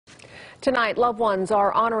Tonight, loved ones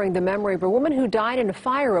are honoring the memory of a woman who died in a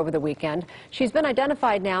fire over the weekend. She's been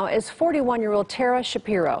identified now as 41-year-old Tara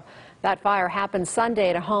Shapiro. That fire happened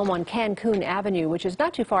Sunday at a home on Cancun Avenue, which is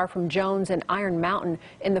not too far from Jones and Iron Mountain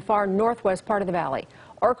in the far northwest part of the valley.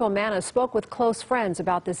 Orko Manna spoke with close friends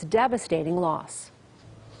about this devastating loss.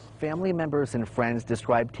 Family members and friends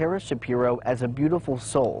describe Tara Shapiro as a beautiful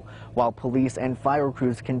soul. While police and fire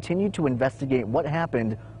crews continue to investigate what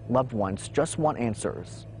happened, loved ones just want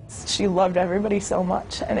answers. She loved everybody so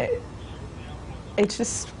much, and it's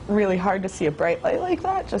just really hard to see a bright light like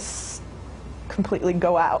that just completely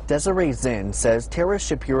go out. Desiree Zinn says Tara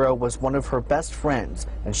Shapiro was one of her best friends,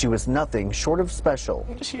 and she was nothing short of special.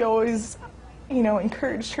 She always,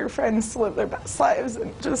 encouraged her friends to live their best lives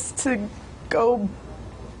and just to go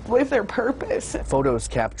live their purpose. Photos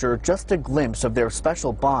capture just a glimpse of their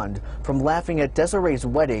special bond, from laughing at Desiree's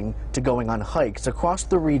wedding to going on hikes across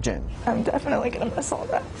the region. I'm definitely going to miss all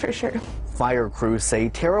that, for sure. Fire crews say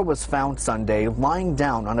Tara was found Sunday lying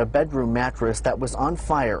down on a bedroom mattress that was on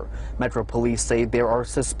fire. Metro Police say there are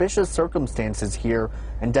suspicious circumstances here,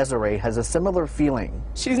 and Desiree has a similar feeling.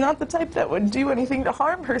 She's not the type that would do anything to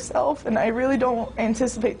harm herself, and I really don't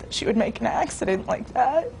anticipate that she would make an accident like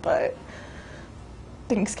that, but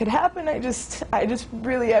things could happen. I just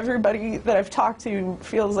really, everybody that I've talked to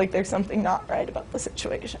feels like there's something not right about the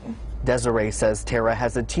situation. Desiree says Tara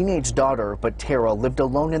has a teenage daughter, but Tara lived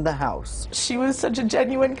alone in the house. She was such a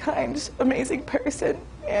genuine, kind, amazing person,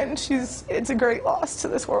 and it's a great loss to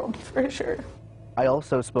this world, for sure. I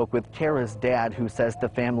also spoke with Tara's dad, who says the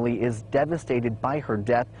family is devastated by her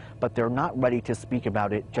death, but they're not ready to speak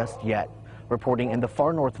about it just yet. Reporting in the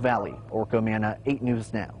far North Valley, Orko Manna, 8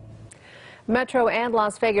 News Now. Metro and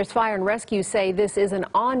Las Vegas Fire and Rescue say this is an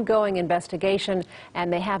ongoing investigation,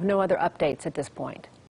 and they have no other updates at this point.